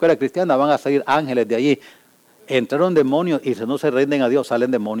van a una escuela cristiana van a salir ángeles de allí. Entraron demonios y si no se rinden a Dios,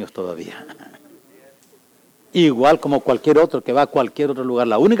 salen demonios todavía. Igual como cualquier otro que va a cualquier otro lugar.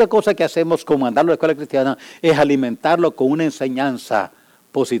 La única cosa que hacemos como mandarlo a la escuela cristiana es alimentarlo con una enseñanza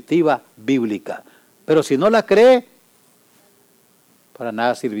positiva bíblica. Pero si no la cree, para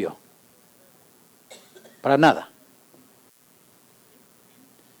nada sirvió. Para nada.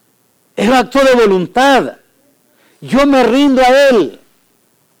 Es un acto de voluntad. Yo me rindo a Él.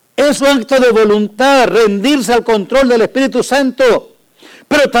 Es un acto de voluntad, rendirse al control del Espíritu Santo.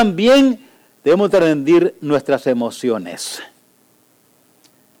 Pero también debemos de rendir nuestras emociones.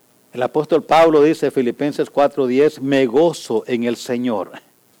 El apóstol Pablo dice, Filipenses 4:10, me gozo en el Señor.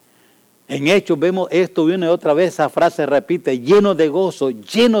 En Hechos vemos esto una y otra vez, esa frase repite, lleno de gozo,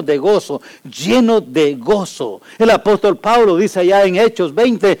 lleno de gozo, lleno de gozo. El apóstol Pablo dice allá en Hechos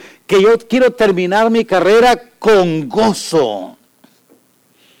 20 que yo quiero terminar mi carrera con gozo.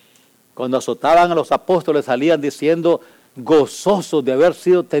 Cuando azotaban a los apóstoles salían diciendo gozosos de haber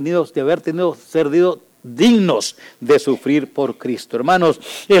sido dignos de sufrir por Cristo. Hermanos,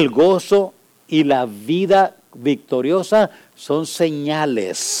 el gozo y la vida victoriosa son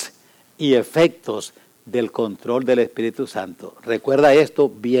señales y efectos del control del Espíritu Santo. Recuerda esto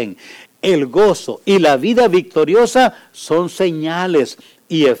bien. El gozo y la vida victoriosa son señales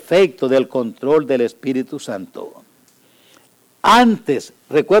y efectos del control del Espíritu Santo. Antes,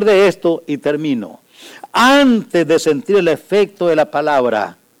 recuerde esto y termino. Antes de sentir el efecto de la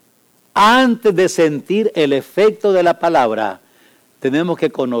palabra, tenemos que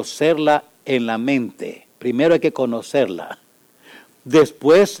conocerla en la mente. Primero hay que conocerla.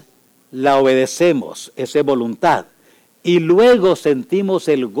 Después la obedecemos, esa es voluntad. Y luego sentimos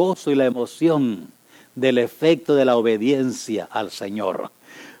el gozo y la emoción del efecto de la obediencia al Señor.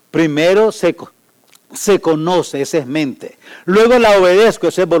 Primero se conoce, esa es mente. Luego la obedezco,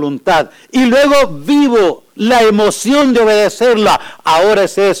 esa es voluntad. Y luego vivo la emoción de obedecerla. Ahora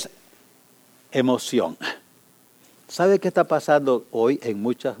esa es emoción. ¿Sabe qué está pasando hoy en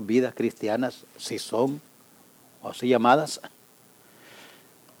muchas vidas cristianas, si son o así llamadas?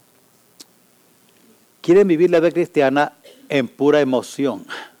 Quieren vivir la vida cristiana en pura emoción.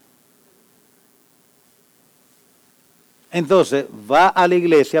 Entonces va a la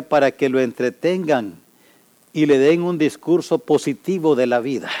iglesia para que lo entretengan y le den un discurso positivo de la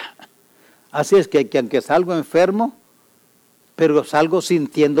vida. Así es que aunque salgo enfermo, pero salgo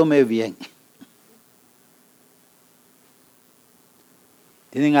sintiéndome bien.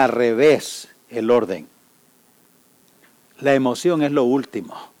 Tienen al revés el orden. La emoción es lo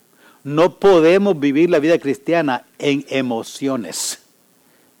último. No podemos vivir la vida cristiana en emociones.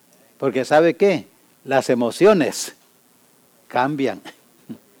 Porque ¿sabe qué? Las emociones cambian.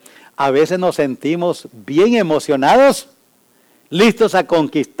 A veces nos sentimos bien emocionados, listos a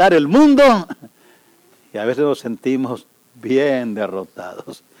conquistar el mundo, y a veces nos sentimos bien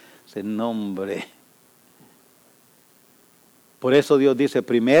derrotados. Sin nombre. Por eso Dios dice,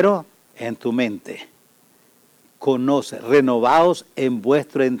 primero en tu mente, conoce, renovaos en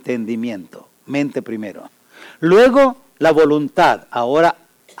vuestro entendimiento, mente primero. Luego la voluntad, ahora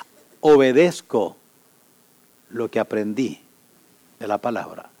obedezco lo que aprendí de la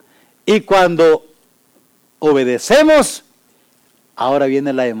palabra. Y cuando obedecemos, ahora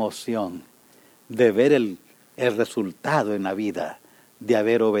viene la emoción de ver el resultado en la vida de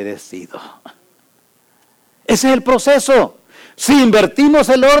haber obedecido. Ese es el proceso. Si invertimos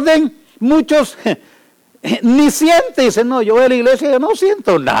el orden, muchos ni sienten, dicen, no, yo voy a la iglesia y yo no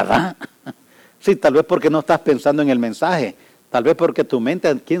siento nada. Sí, tal vez porque no estás pensando en el mensaje, tal vez porque tu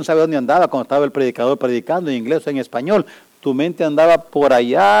mente, quién sabe dónde andaba cuando estaba el predicador predicando en inglés o en español, tu mente andaba por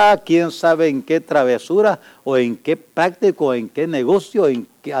allá, quién sabe en qué travesura, o en qué práctico, o en qué negocio,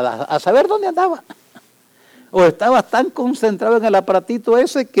 a saber dónde andaba. O estabas tan concentrado en el aparatito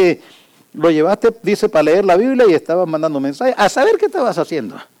ese que lo llevaste, dice, para leer la Biblia y estabas mandando mensajes, a saber qué estabas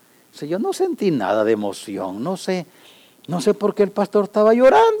haciendo. Dice, yo no sentí nada de emoción, no sé por qué el pastor estaba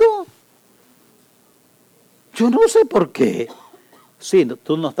llorando. Yo no sé por qué. Sí,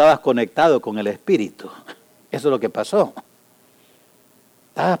 tú no estabas conectado con el Espíritu. Eso es lo que pasó.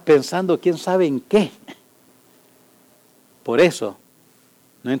 Estabas pensando quién sabe en qué. Por eso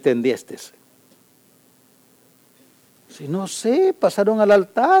no entendiste. Si no sé, pasaron al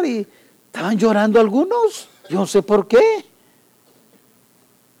altar y estaban llorando algunos. Yo no sé por qué.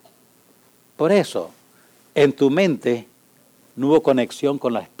 Por eso, en tu mente no hubo conexión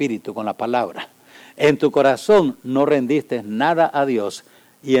con el Espíritu, con la palabra. En tu corazón no rendiste nada a Dios.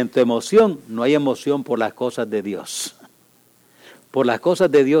 Y en tu emoción no hay emoción por las cosas de Dios. Por las cosas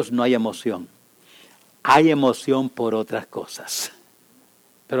de Dios no hay emoción. Hay emoción por otras cosas.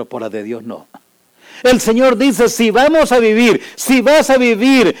 Pero por las de Dios no. El Señor dice, si vas a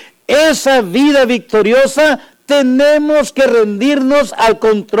vivir esa vida victoriosa, tenemos que rendirnos al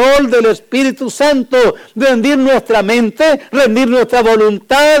control del Espíritu Santo, rendir nuestra mente, rendir nuestra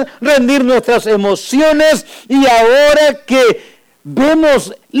voluntad, rendir nuestras emociones. Y ahora que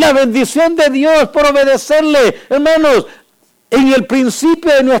vemos la bendición de Dios por obedecerle, hermanos, en el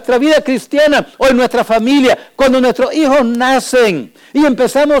principio de nuestra vida cristiana o en nuestra familia, cuando nuestros hijos nacen y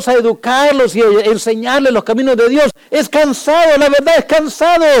empezamos a educarlos y a enseñarles los caminos de Dios, es cansado, la verdad es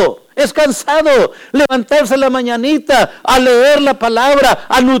cansado. Es cansado levantarse en la mañanita a leer la palabra,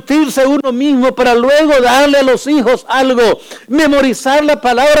 a nutrirse uno mismo para luego darle a los hijos algo. Memorizar la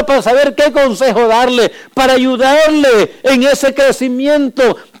palabra para saber qué consejo darle, para ayudarle en ese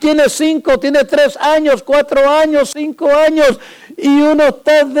crecimiento. Tiene 5, tiene 3 años, 4 años, 5 años. Y uno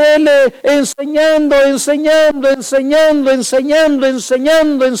está enseñando.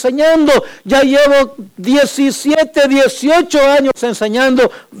 Ya llevo 17, 18 años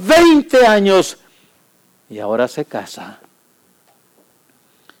enseñando, 20 años. Y ahora se casa.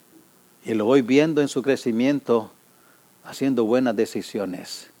 Y lo voy viendo en su crecimiento, haciendo buenas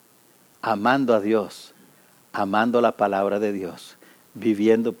decisiones, amando a Dios, amando la palabra de Dios,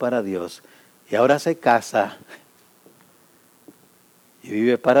 viviendo para Dios. Y ahora se casa y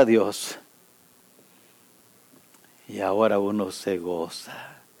vive para Dios. Y ahora uno se goza.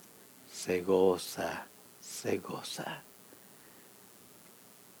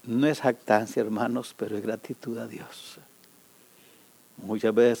 No es jactancia, hermanos, pero es gratitud a Dios.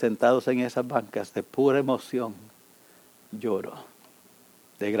 Muchas veces sentados en esas bancas de pura emoción, lloro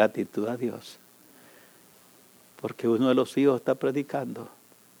de gratitud a Dios. Porque uno de los hijos está predicando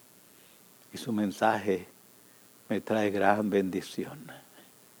y su mensaje me trae gran bendición.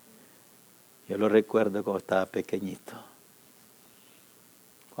 Yo lo recuerdo cuando estaba pequeñito,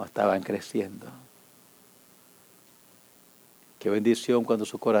 cuando estaban creciendo. Qué bendición cuando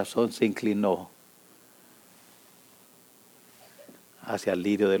su corazón se inclinó hacia el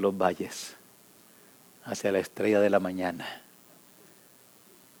lirio de los valles, hacia la estrella de la mañana.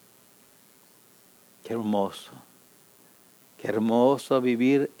 Qué hermoso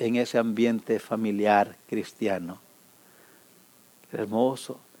vivir en ese ambiente familiar cristiano. Qué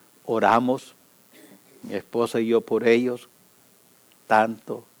hermoso. Oramos, mi esposa y yo, por ellos,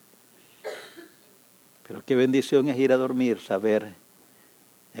 tanto. Pero qué bendición es ir a dormir, saber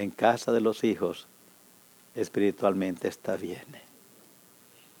en casa de los hijos espiritualmente está bien.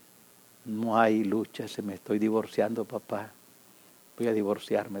 No hay lucha, se me estoy divorciando, papá. Voy a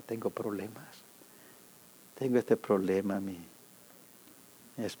divorciarme, tengo problemas. Tengo este problema, mi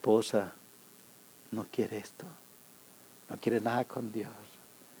esposa no quiere esto. No quiere nada con Dios.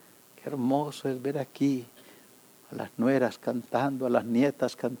 Qué hermoso es ver aquí a las nueras cantando, a las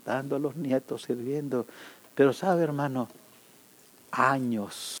nietas cantando, a los nietos sirviendo. Pero sabe, hermano,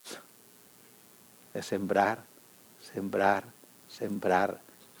 años de sembrar.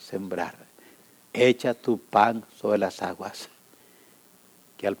 Echa tu pan sobre las aguas,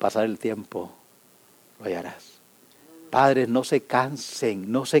 que al pasar el tiempo lo hallarás. Padres, no se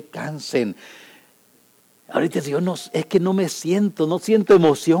cansen. Ahorita yo es que no siento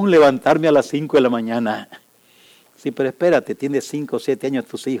emoción levantarme a las 5 de la mañana. Sí, pero espérate, tienes 5 o 7 años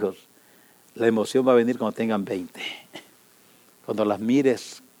tus hijos. La emoción va a venir cuando tengan 20. Cuando las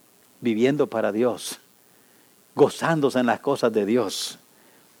mires viviendo para Dios, gozándose en las cosas de Dios,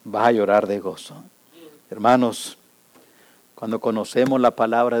 vas a llorar de gozo. Hermanos, cuando conocemos la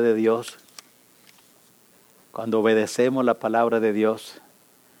palabra de Dios, cuando obedecemos la palabra de Dios,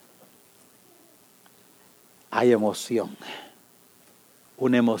 hay emoción.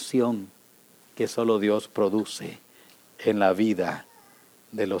 Una emoción que solo Dios produce en la vida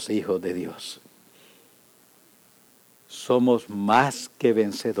de los hijos de Dios. Somos más que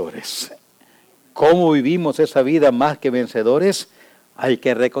vencedores. ¿Cómo vivimos esa vida más que vencedores? Hay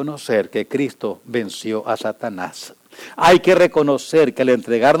que reconocer que Cristo venció a Satanás. Hay que reconocer que al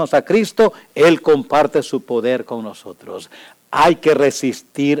entregarnos a Cristo, Él comparte su poder con nosotros. Hay que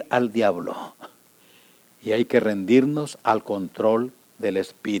resistir al diablo. Y hay que rendirnos al control del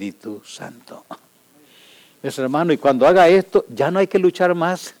Espíritu Santo. Pues, hermano, y cuando haga esto, ya no hay que luchar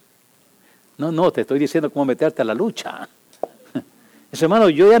más. No, te estoy diciendo cómo meterte a la lucha. Dice, hermano,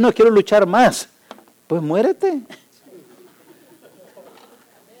 yo ya no quiero luchar más. Pues muérete.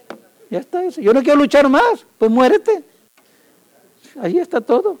 Ya está eso. Yo no quiero luchar más. Pues muérete. Ahí está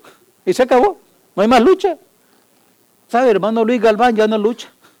todo. Y se acabó. No hay más lucha. ¿Sabe, hermano Luis Galván? Ya no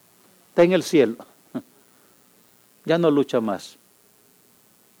lucha. Está en el cielo. Ya no lucha más.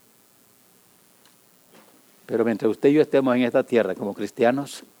 Pero mientras usted y yo estemos en esta tierra como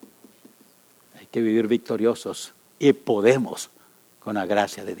cristianos, hay que vivir victoriosos y podemos con la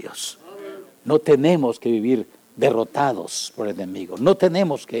gracia de Dios. No tenemos que vivir derrotados por el enemigo. No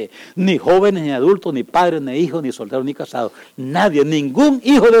tenemos que, ni jóvenes, ni adultos, ni padres, ni hijos, ni solteros, ni casados. Nadie, ningún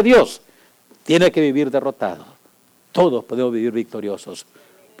hijo de Dios tiene que vivir derrotado. Todos podemos vivir victoriosos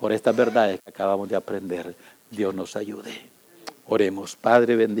por estas verdades que acabamos de aprender. Dios nos ayude. Oremos.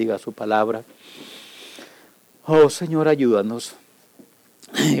 Padre, bendiga su palabra. Oh, Señor, ayúdanos.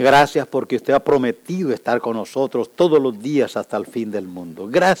 Gracias porque usted ha prometido estar con nosotros todos los días hasta el fin del mundo.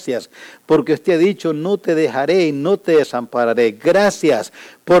 Gracias porque usted ha dicho, no te dejaré y no te desampararé. Gracias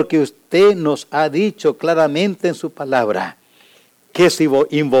porque usted nos ha dicho claramente en su palabra que si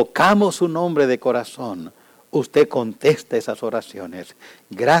invocamos su nombre de corazón, usted contesta esas oraciones.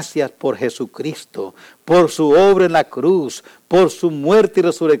 Gracias por Jesucristo, por su obra en la cruz, por su muerte y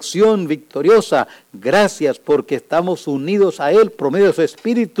resurrección victoriosa. Gracias porque estamos unidos a Él por medio de su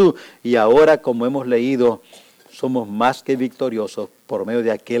Espíritu. Y ahora, como hemos leído, somos más que victoriosos por medio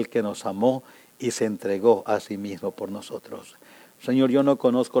de aquel que nos amó y se entregó a sí mismo por nosotros. Señor, yo no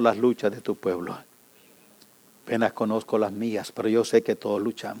conozco las luchas de tu pueblo. Apenas conozco las mías, pero yo sé que todos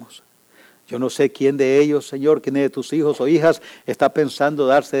luchamos. Yo no sé quién de ellos, Señor, quién de tus hijos o hijas está pensando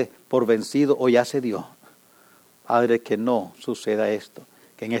darse por vencido o ya se dio. Padre, que no suceda esto.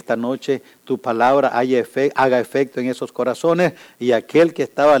 Que en esta noche tu palabra haga efecto en esos corazones y aquel que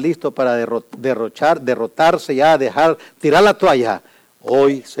estaba listo para derrotarse ya, tirar la toalla,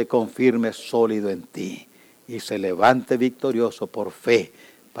 hoy se confirme sólido en ti y se levante victorioso por fe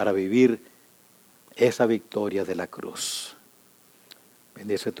para vivir esa victoria de la cruz.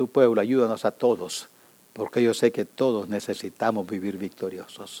 Bendice tu pueblo, ayúdanos a todos, porque yo sé que todos necesitamos vivir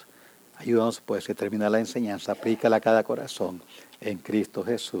victoriosos. Ayúdanos pues que termina la enseñanza, aplícala a cada corazón, en Cristo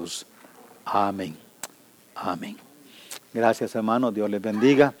Jesús. Amén. Amén. Gracias, hermanos, Dios les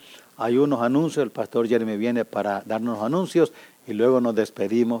bendiga. Hay unos anuncios, el pastor Jeremy viene para darnos los anuncios y luego nos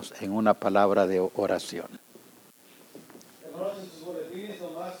despedimos en una palabra de oración. Hermanos, en sus boletines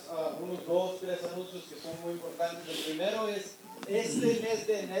nomás unos 2, 3 anuncios que son muy importantes. El primero es, este mes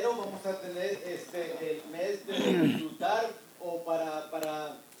de enero vamos a tener el mes de disfrutar o para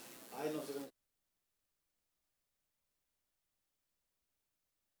ay, no sé.